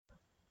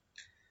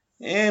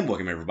And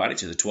welcome everybody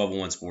to the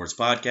 1201 Sports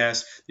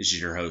Podcast. This is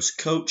your host,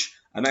 Coach.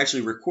 I'm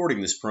actually recording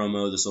this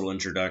promo, this little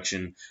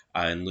introduction,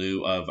 in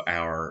lieu of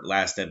our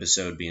last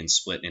episode being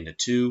split into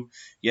two.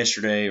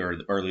 Yesterday or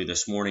early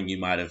this morning, you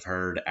might have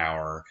heard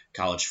our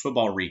college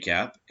football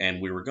recap,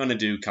 and we were going to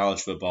do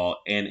college football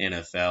and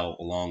NFL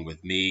along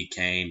with me,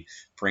 Kane,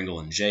 Pringle,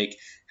 and Jake.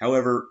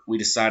 However, we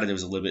decided it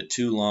was a little bit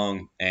too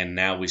long, and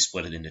now we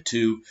split it into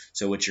two.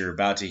 So what you're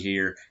about to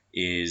hear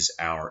is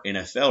our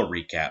NFL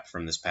recap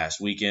from this past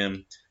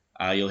weekend.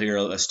 You'll hear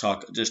us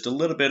talk just a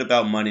little bit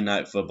about Monday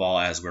Night Football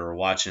as we were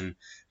watching,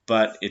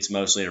 but it's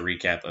mostly a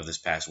recap of this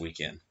past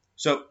weekend.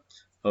 So,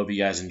 hope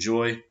you guys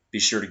enjoy. Be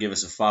sure to give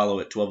us a follow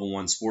at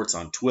 1201 Sports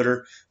on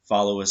Twitter.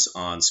 Follow us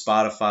on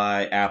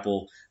Spotify,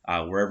 Apple,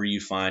 wherever you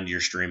find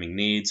your streaming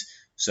needs.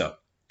 So,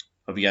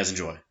 hope you guys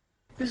enjoy.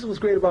 This is what's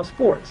great about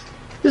sports.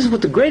 This is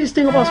what the greatest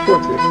thing about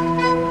sports is.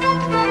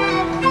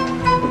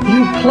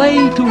 You play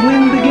to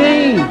win the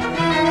game.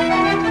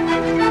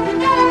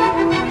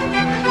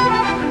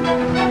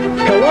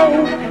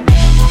 Hello?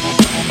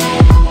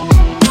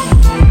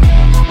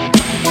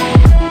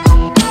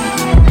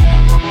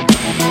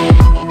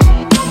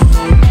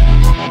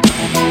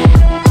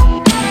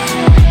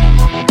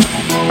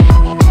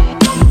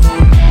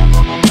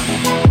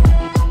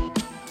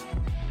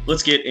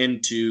 Let's get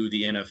into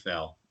the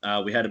NFL.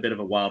 We had a bit of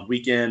a wild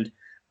weekend.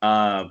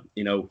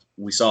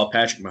 We saw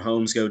Patrick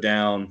Mahomes go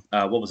down.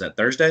 What was that,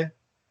 Thursday?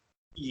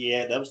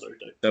 Yeah, that was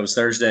Thursday. That was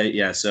Thursday,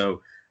 yeah.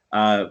 So,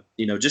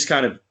 just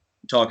kind of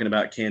talking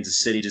about Kansas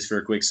City just for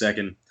a quick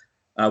second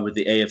with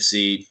the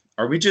AFC.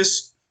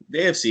 The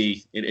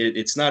AFC,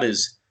 it's not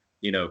as,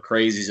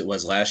 crazy as it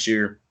was last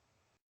year.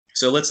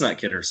 So let's not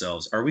kid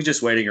ourselves. Are we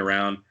just waiting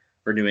around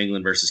for New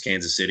England versus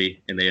Kansas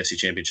City in the AFC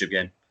Championship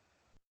game?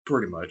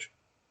 Pretty much.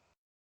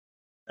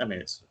 I'm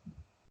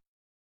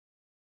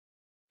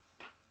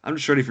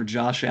just ready for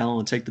Josh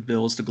Allen to take the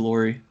Bills to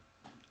glory.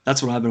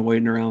 That's what I've been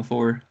waiting around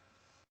for.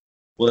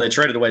 Well, they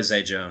traded away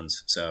Zay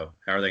Jones, so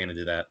how are they going to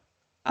do that?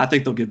 I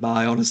think they'll get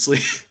by, honestly.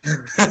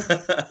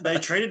 They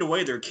traded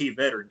away their key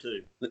veteran,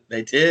 too.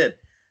 They did.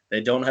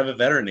 They don't have a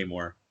veteran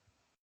anymore.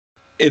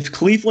 If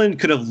Cleveland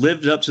could have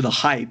lived up to the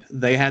hype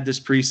they had this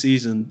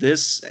preseason, the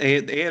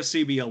AFC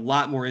would be a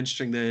lot more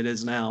interesting than it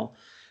is now.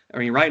 I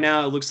mean, right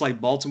now it looks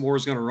like Baltimore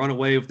is going to run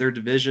away with their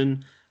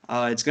division.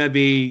 It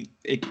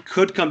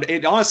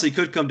honestly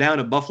could come down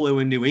to Buffalo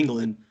and New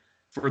England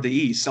for the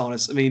East,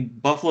 honestly. I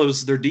mean,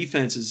 their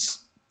defense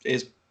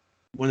is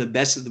one of the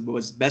best in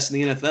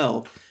the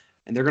NFL.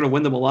 And they're going to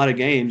win them a lot of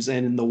games.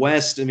 And in the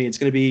West, I mean, it's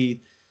going to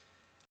be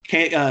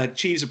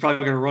Chiefs are probably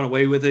going to run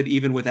away with it,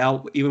 even with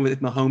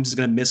Mahomes is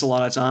going to miss a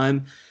lot of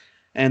time.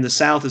 And the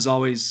South is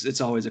always a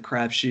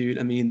crapshoot.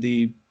 I mean,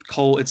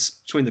 it's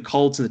between the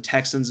Colts and the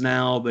Texans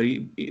now, but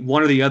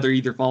one or the other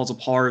either falls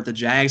apart. The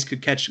Jags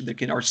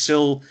are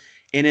still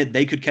in it.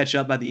 They could catch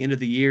up by the end of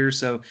the year.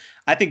 So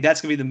I think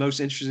that's going to be the most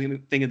interesting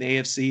thing in the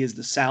AFC is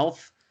the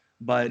South.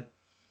 But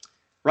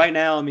right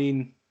now, I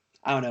mean,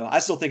 I don't know. I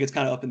still think it's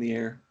kind of up in the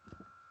air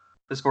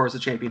as far as the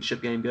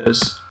championship game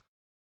goes.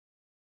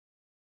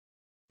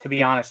 To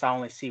be honest, I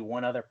only see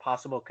one other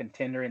possible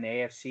contender in the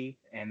AFC,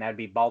 and that'd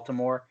be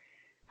Baltimore.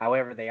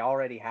 However, they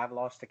already have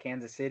lost to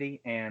Kansas City,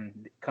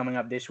 and coming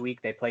up this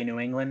week, they play New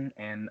England,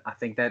 and I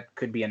think that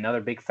could be another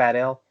big fat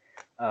L.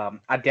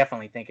 I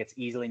definitely think it's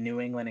easily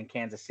New England and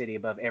Kansas City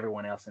above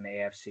everyone else in the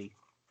AFC.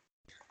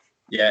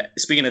 Yeah,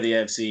 speaking of the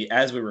AFC,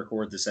 as we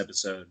record this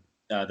episode,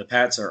 the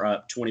Pats are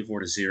up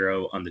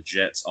 24-0 on the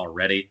Jets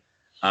already.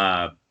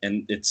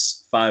 And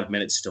it's 5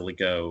 minutes till we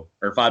go,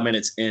 or 5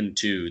 minutes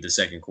into the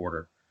second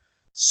quarter.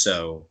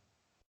 So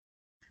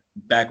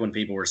back when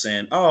people were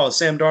saying, "Oh,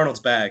 Sam Darnold's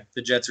back,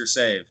 the Jets are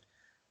saved,"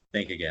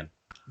 think again.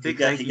 Big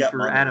thank you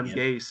for Adam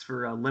Gase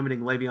for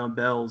limiting Le'Veon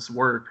Bell's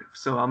work.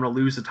 So I'm going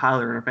to lose to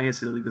Tyler in our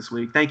fantasy league this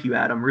week. Thank you,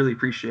 Adam. Really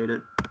appreciate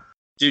it.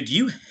 Dude,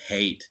 you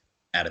hate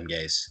Adam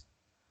Gase.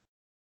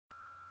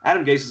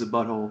 Adam Gase is a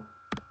butthole.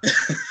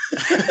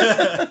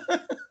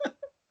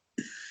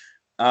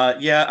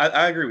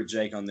 I agree with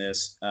Jake on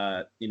this.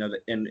 And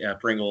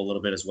Pringle a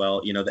little bit as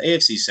well. The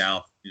AFC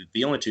South,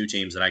 the only two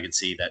teams that I could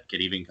see that could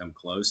even come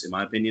close, in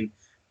my opinion,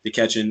 to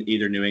catching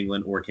either New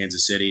England or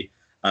Kansas City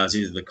is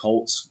either the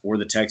Colts or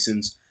the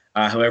Texans.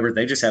 However,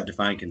 they just have to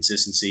find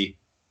consistency.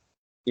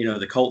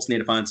 The Colts need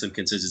to find some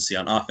consistency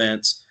on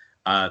offense.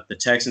 The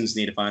Texans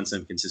need to find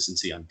some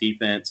consistency on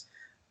defense.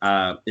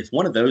 If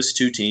one of those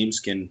two teams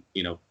can,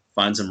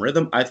 find some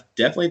rhythm, I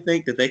definitely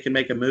think that they can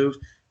make a move.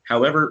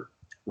 However,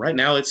 right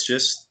now, it's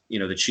just,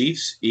 the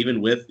Chiefs,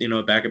 even with,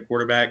 a backup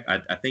quarterback,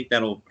 I think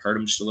that'll hurt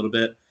them just a little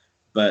bit.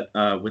 But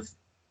with,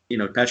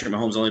 Patrick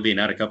Mahomes only being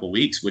out a couple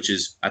weeks, which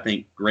is, I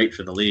think, great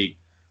for the league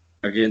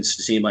against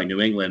a team like New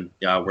England,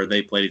 where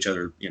they played each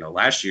other,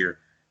 last year.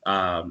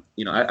 I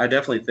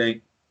definitely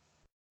think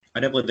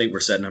we're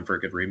setting up for a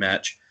good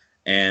rematch.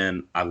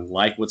 And I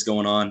like what's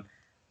going on.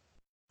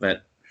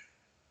 But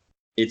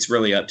it's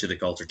really up to the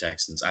Colts or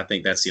Texans. I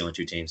think that's the only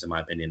two teams, in my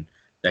opinion,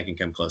 that can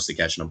come close to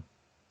catching them.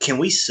 Can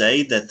we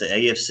say that the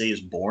AFC is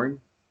boring?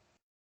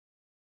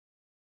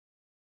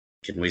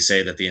 Can we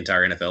say that the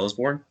entire NFL is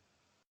boring?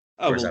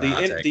 Oh course, well, I have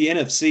a hot take. the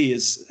NFC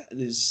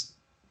is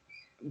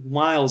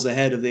miles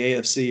ahead of the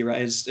AFC,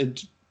 right?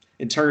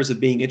 In terms of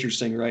being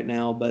interesting right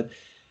now, but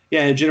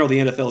yeah, in general, the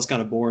NFL is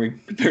kind of boring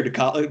compared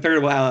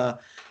to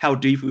how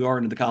deep we are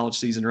into the college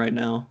season right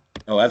now.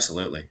 Oh,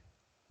 absolutely.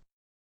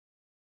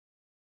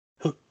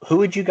 Who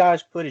would you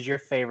guys put as your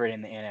favorite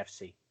in the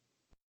NFC?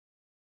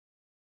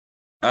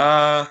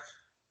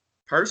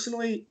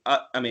 Personally,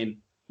 I mean,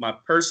 my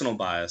personal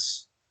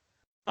bias,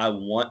 I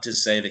want to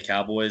say the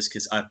Cowboys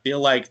because I feel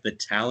like the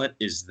talent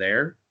is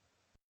there.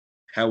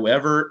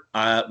 However,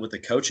 with the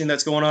coaching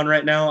that's going on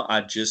right now, I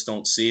just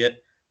don't see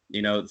it.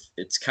 You know,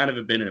 it's kind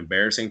of been an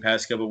embarrassing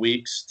past couple of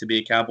weeks to be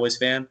a Cowboys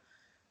fan.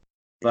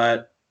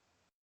 But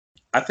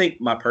I think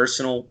my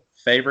personal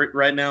favorite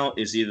right now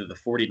is either the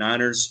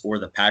 49ers or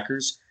the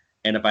Packers.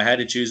 And if I had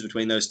to choose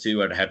between those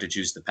two, I'd have to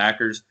choose the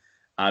Packers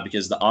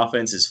because the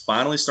offense is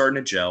finally starting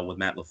to gel with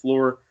Matt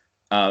LaFleur.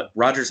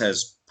 Rodgers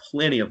has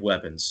plenty of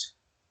weapons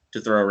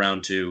to throw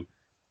around to.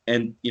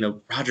 And, you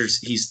know, Rodgers,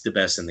 he's the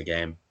best in the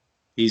game.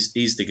 He's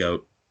the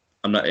GOAT.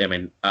 I'm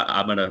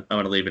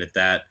gonna leave it at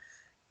that.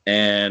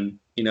 And,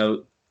 you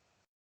know,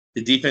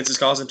 the defense is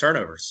causing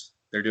turnovers.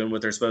 They're doing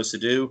what they're supposed to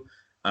do.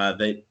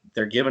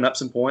 They're giving up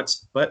some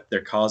points, but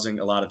they're causing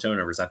a lot of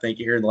turnovers. I think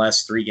here in the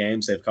last 3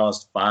 games, they've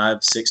caused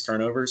 5-6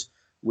 turnovers,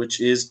 which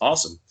is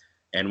awesome.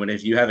 And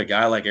if you have a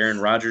guy like Aaron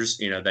Rodgers,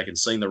 you know, that can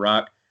sling the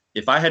rock,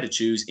 if I had to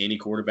choose any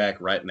quarterback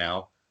right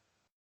now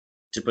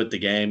to put the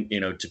game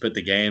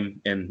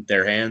in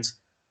their hands,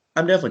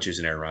 I'm definitely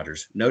choosing Aaron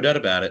Rodgers. No doubt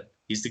about it.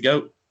 He's the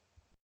GOAT.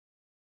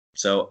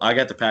 So I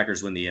got the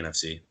Packers win the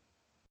NFC.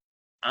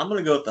 I'm going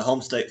to go with the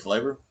home state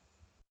flavor.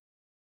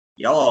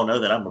 Y'all all know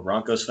that I'm a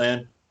Broncos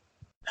fan.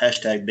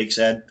 Hashtag Big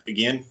Sad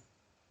again.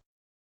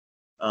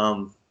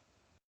 But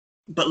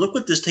look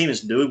what this team is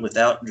doing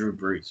without Drew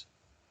Brees.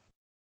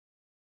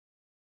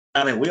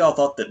 I mean, we all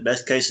thought that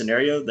best case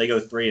scenario, they go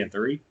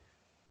 3-3.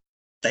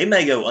 They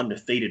may go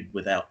undefeated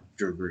without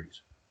Drew Brees.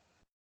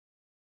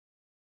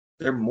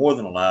 They're more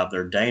than alive.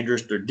 They're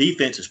dangerous. Their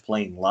defense is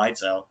playing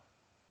lights out.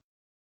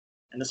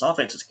 And this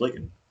offense is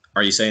clicking.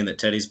 Are you saying that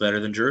Teddy's better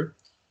than Drew?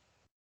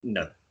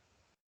 No.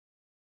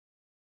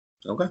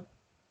 Okay.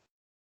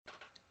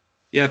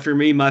 Yeah, for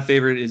me, my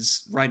favorite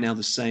is right now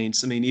the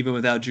Saints. I mean, even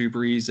without Drew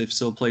Brees, they've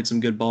still played some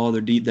good ball.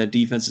 That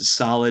defense is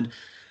solid.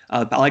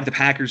 I like the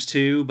Packers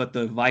too, but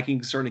the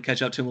Vikings starting to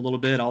catch up to them a little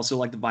bit. I also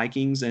like the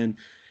Vikings. And,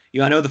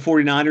 you know, I know the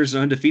 49ers are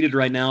undefeated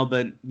right now,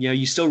 but, you know,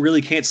 you still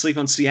really can't sleep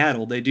on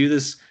Seattle. They do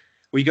this.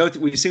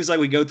 It seems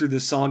like we go through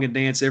this song and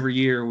dance every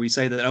year. We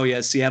say that, oh,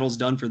 yeah, Seattle's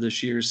done for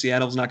this year.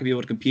 Seattle's not going to be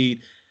able to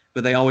compete,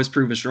 but they always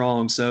prove us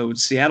wrong. So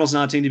Seattle's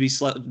not a team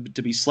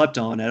to be slept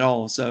on at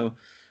all. So,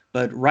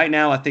 but right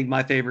now, I think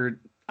my favorite,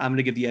 I'm going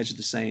to give the edge to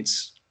the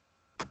Saints.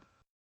 I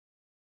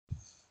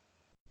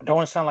don't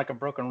want to sound like a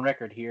broken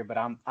record here, but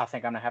I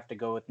think I'm going to have to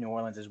go with New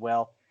Orleans as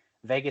well.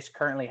 Vegas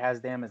currently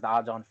has them as the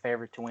odds-on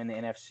favorite to win the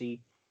NFC.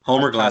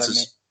 Homer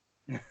glasses.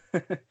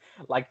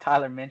 Like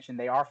Tyler mentioned,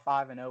 they are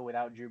 5-0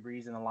 without Drew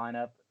Brees in the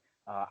lineup.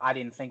 I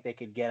didn't think they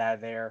could get out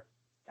of there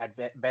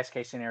at best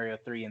case scenario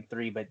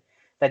 3-3, but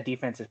that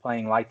defense is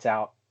playing lights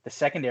out. The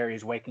secondary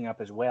is waking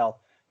up as well.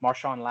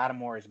 Marshawn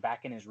Lattimore is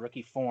back in his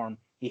rookie form.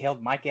 He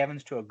held Mike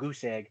Evans to a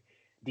goose egg,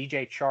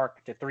 DJ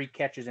Chark to 3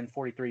 catches and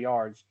 43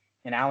 yards,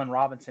 and Allen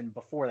Robinson,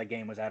 before the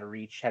game was out of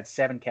reach, had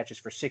 7 catches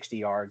for 60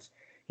 yards.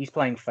 He's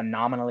playing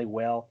phenomenally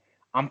well.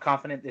 I'm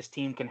confident this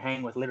team can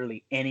hang with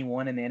literally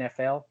anyone in the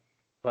NFL.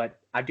 But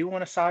I do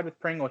want to side with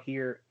Pringle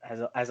here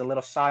as a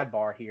little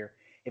sidebar here.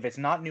 If it's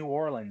not New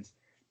Orleans,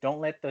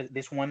 don't let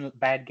this one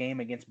bad game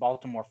against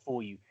Baltimore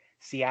fool you.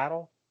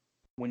 Seattle,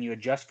 when you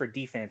adjust for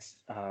defense,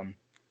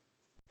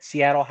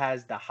 Seattle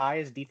has the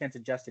highest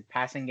defense-adjusted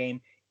passing game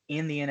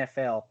in the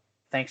NFL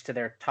thanks to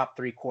their top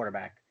 3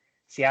 quarterback.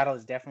 Seattle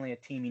is definitely a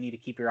team you need to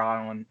keep your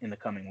eye on in the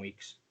coming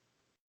weeks.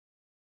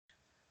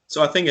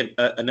 So I think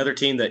another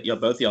team that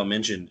both of y'all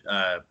mentioned,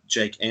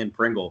 Jake and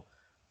Pringle,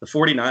 the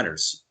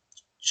 49ers.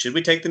 Should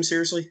we take them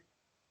seriously?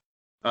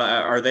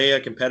 Are they a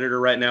competitor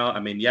right now? I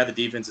mean, yeah, the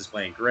defense is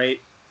playing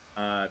great.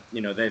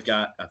 You know, they've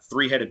got a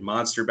 3-headed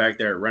monster back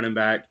there at running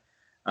back.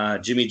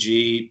 Jimmy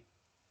G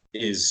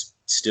is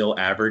still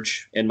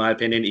average, in my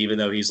opinion, even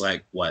though he's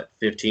like,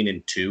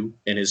 15-2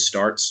 in his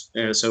starts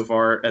so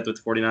far at the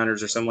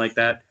 49ers or something like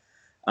that.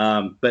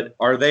 But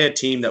are they a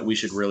team that we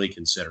should really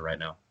consider right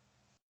now?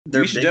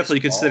 We should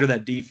definitely consider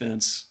that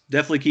defense.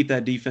 Definitely keep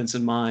that defense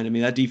in mind. I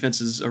mean, that defense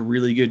is a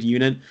really good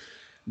unit,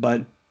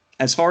 but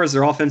as far as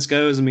their offense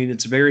goes, I mean,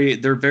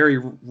 they're very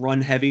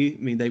run heavy. I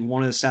mean, they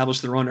want to establish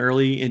the run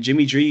early. And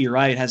Jimmy G, you're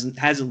right,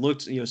 hasn't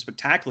looked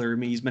spectacular. I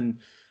mean, he's been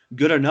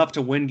good enough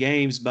to win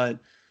games, but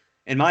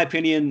in my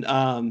opinion,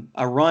 an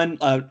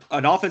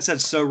offense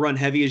that's so run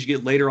heavy as you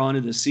get later on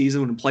in the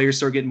season when players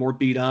start getting more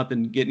beat up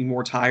and getting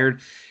more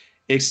tired,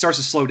 it starts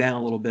to slow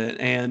down a little bit.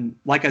 And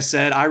like I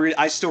said,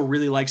 I still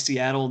really like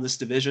Seattle in this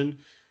division,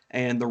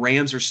 and the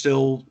Rams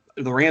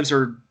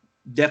are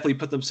definitely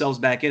put themselves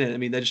back in it. I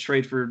mean, they just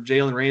traded for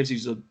Jalen Ramsey,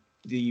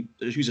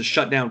 who's a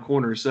shutdown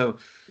corner. So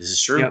this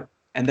is true. Yeah,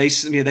 and they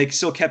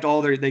still kept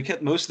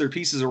most of their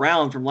pieces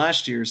around from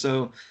last year.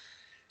 So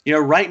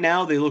Right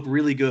now they look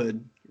really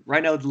good.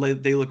 Right now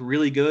they look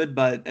really good,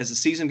 but as the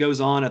season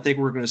goes on, I think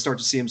we're going to start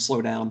to see them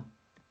slow down.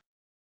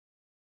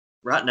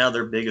 Right now,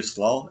 their biggest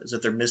flaw is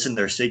that they're missing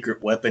their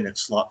secret weapon at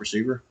slot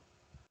receiver.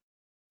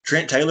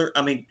 Trent Taylor,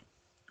 I mean,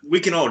 we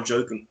can all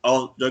joking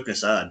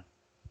aside.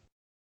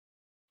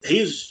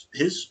 His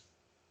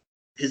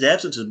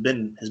absence has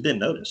been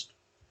noticed.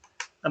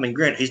 I mean,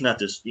 granted, he's not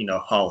this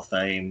Hall of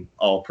Fame,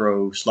 All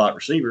Pro slot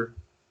receiver,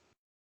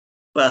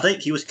 but I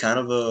think he was kind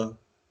of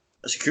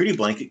a security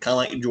blanket, kind of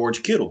like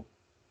George Kittle.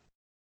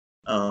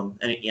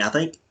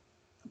 I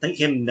think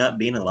him not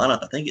being in the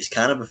lineup, I think it's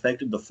kind of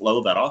affected the flow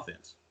of that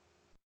offense.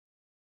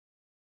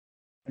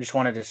 I just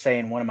wanted to say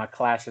in one of my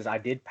classes, I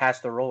did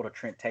pass the role to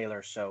Trent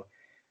Taylor, so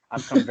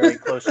I've come very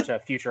close to a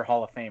future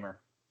Hall of Famer.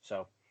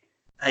 So,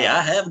 hey,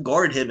 I have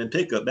guarded him in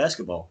pickup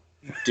basketball.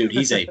 Dude,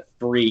 he's a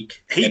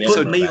freak. He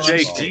put me on.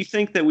 Jake, do you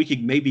think that we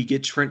could maybe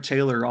get Trent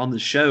Taylor on the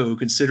show,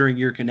 considering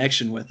your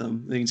connection with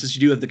him? I mean, since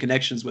you do have the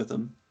connections with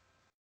him.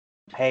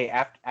 Hey,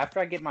 after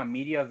I get my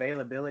media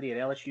availability at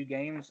LSU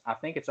games, I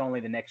think it's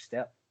only the next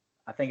step.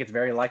 I think it's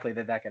very likely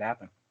that could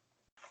happen.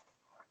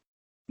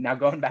 Now,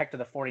 going back to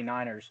the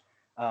 49ers,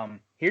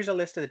 here's a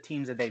list of the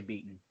teams that they've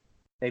beaten.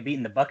 They've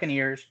beaten the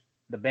Buccaneers,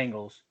 the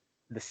Bengals,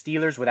 the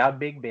Steelers without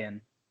Big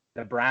Ben,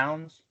 the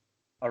Browns,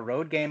 a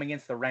road game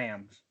against the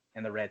Rams,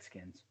 and the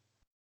Redskins.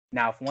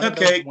 Now, if one of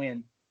those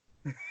wins,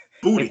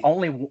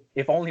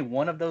 if only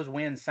one of those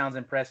wins sounds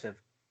impressive,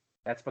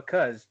 that's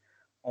because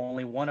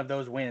only one of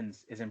those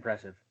wins is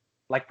impressive.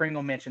 Like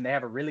Pringle mentioned, they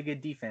have a really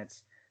good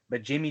defense,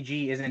 but Jimmy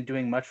G isn't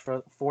doing much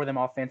for them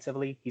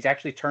offensively. He's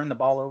actually turned the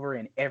ball over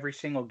in every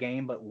single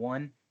game but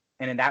one,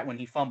 and in that one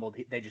he fumbled.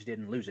 They just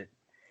didn't lose it.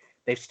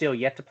 They've still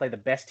yet to play the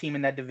best team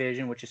in that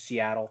division, which is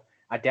Seattle.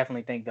 I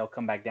definitely think they'll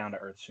come back down to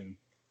earth soon.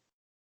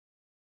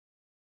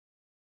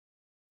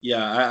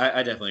 Yeah,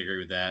 I definitely agree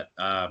with that.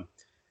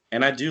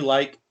 And I do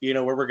like,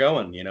 where we're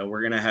going.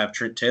 We're going to have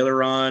Trent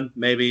Taylor on,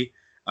 maybe.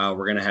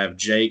 We're going to have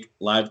Jake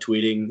live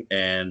tweeting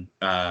and,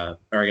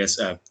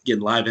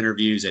 getting live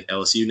interviews at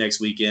LSU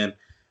next weekend.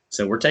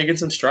 So we're taking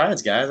some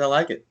strides, guys. I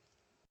like it.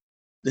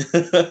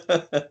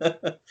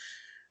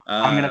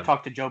 I'm going to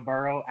talk to Joe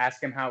Burrow, ask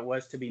him how it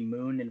was to be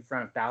mooned in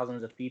front of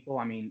thousands of people.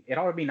 I mean, it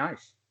ought to be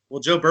nice. Well,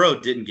 Joe Burrow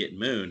didn't get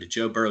mooned.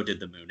 Joe Burrow did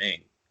the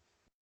mooning.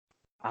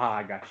 Ah,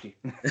 I got you.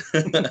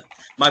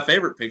 My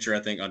favorite picture, I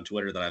think, on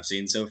Twitter that I've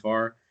seen so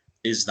far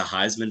is the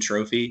Heisman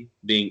Trophy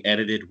being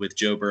edited with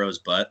Joe Burrow's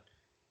butt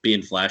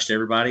being flashed to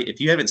everybody. If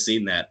you haven't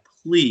seen that,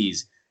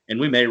 please, and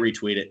we may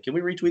retweet it. Can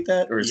we retweet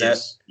that? Or is that?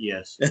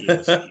 Yes.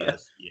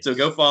 So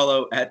go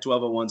follow at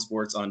 1201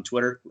 Sports on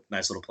Twitter.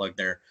 Nice little plug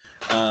there.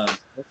 Go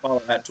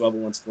follow at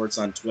 1201 Sports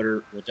on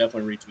Twitter. We'll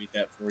definitely retweet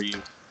that for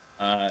you.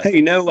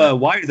 Hey,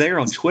 while you're there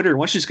on Twitter,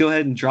 why don't you just go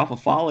ahead and drop a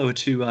follow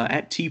to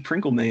at T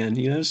Prinkleman?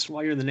 Just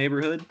while you're in the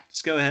neighborhood,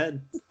 just go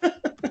ahead.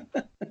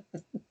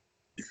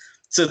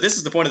 So this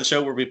is the point of the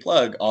show where we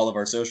plug all of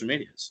our social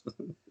medias.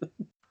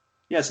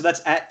 Yeah, so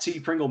that's at T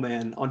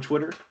Prinkleman on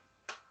Twitter.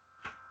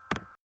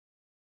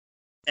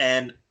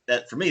 And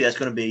that for me, that's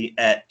going to be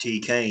at T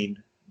Kane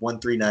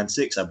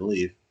 1396, I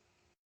believe.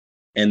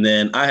 And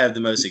then I have the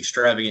most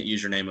extravagant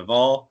username of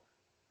all,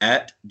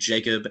 at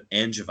Jacob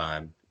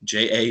Angevine.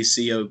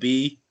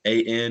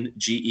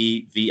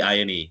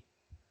 JACOBANGEVINE.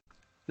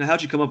 Now,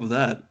 how'd you come up with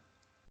that?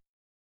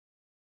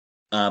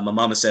 My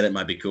mama said it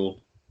might be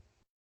cool.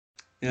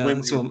 Yeah,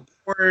 when we were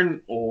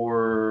born,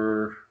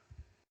 or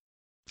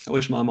I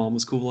wish my mom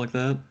was cool like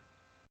that.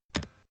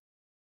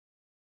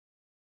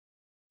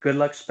 Good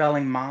luck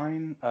spelling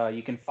mine.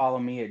 You can follow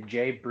me at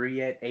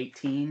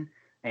jbriette18,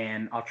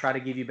 and I'll try to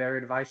give you better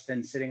advice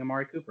than sitting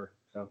Amari Cooper.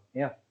 So,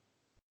 yeah.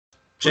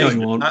 Jake, no,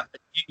 you won't.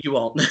 You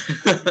won't.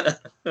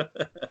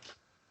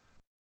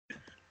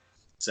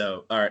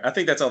 So, all right. I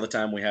think that's all the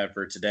time we have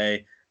for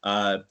today.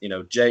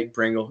 Jake,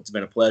 Pringle, it's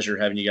been a pleasure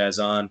having you guys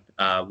on.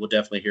 We'll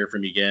definitely hear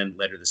from you again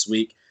later this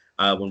week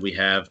when we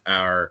have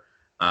our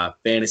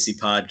fantasy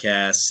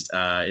podcast.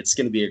 It's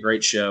going to be a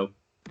great show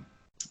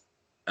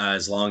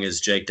as long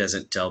as Jake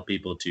doesn't tell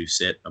people to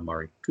sit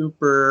Amari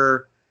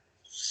Cooper.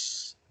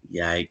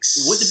 Yikes.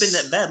 It wouldn't have been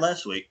that bad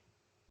last week.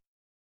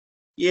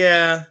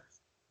 Yeah,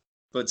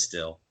 but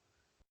still.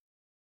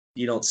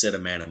 You don't sit a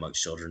man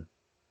amongst children.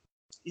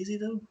 Is he,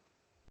 though?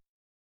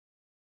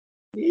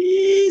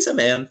 He's a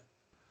man.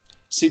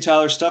 See,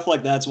 Tyler, stuff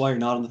like that's why you're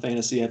not on the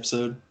fantasy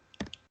episode.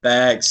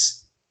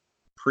 Facts.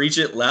 Preach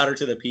it louder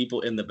to the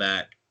people in the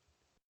back.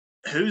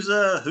 Who's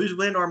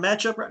winning our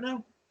matchup right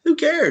now? Who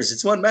cares?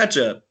 It's one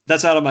matchup.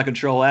 That's out of my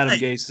control. Adam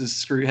Gase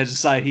has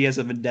decided he has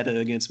a vendetta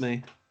against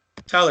me.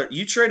 Tyler,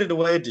 you traded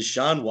away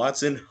Deshaun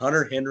Watson,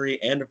 Hunter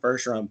Henry, and a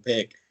first-round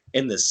pick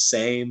in the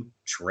same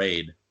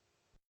trade.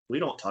 We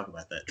don't talk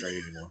about that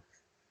trade anymore.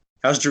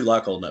 How's Drew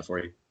Lock holding up for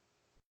you?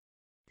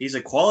 He's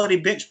a quality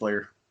bench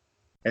player.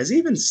 Has he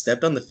even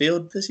stepped on the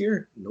field this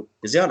year? Nope.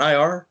 Is he on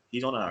IR?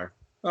 He's on IR.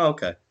 Oh,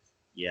 okay.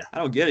 Yeah. I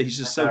don't get it. He's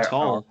just so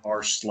tall.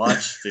 Our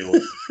slots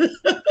filled.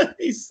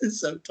 He's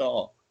so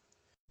tall.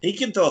 He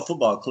can throw a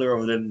football clear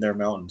over them their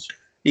mountains.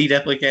 He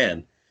definitely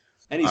can.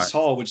 And he's All right.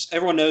 tall, which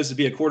everyone knows to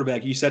be a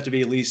quarterback, you just have to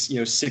be at least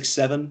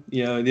 6'7",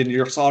 and then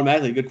you're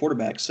automatically a good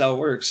quarterback. That's how it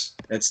works.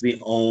 That's the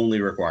only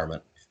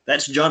requirement.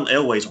 That's John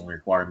Elway's only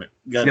requirement.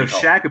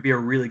 Shaq would be a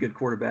really good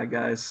quarterback,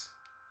 guys.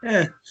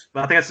 Yeah.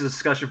 But I think that's a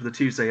discussion for the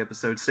Tuesday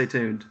episode. Stay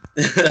tuned.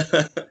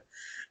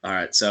 All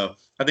right. So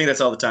I think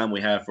that's all the time we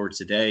have for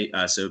today.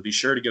 So be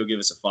sure to go give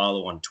us a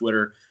follow on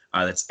Twitter.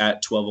 That's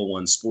at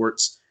 1201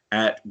 Sports,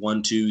 at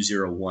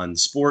 1201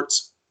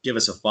 Sports. Give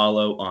us a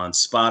follow on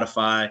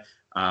Spotify,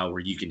 where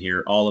you can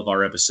hear all of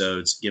our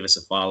episodes. Give us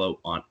a follow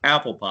on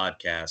Apple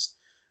Podcast.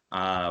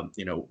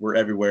 We're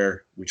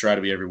everywhere. We try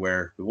to be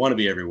everywhere. We want to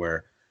be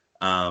everywhere.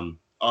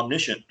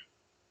 Omniscient.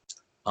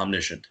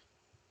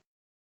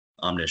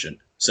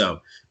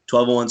 So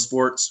 1201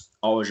 Sports.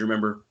 Always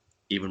remember,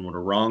 even when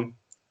we're wrong,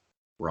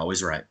 we're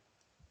always right.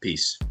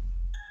 Peace.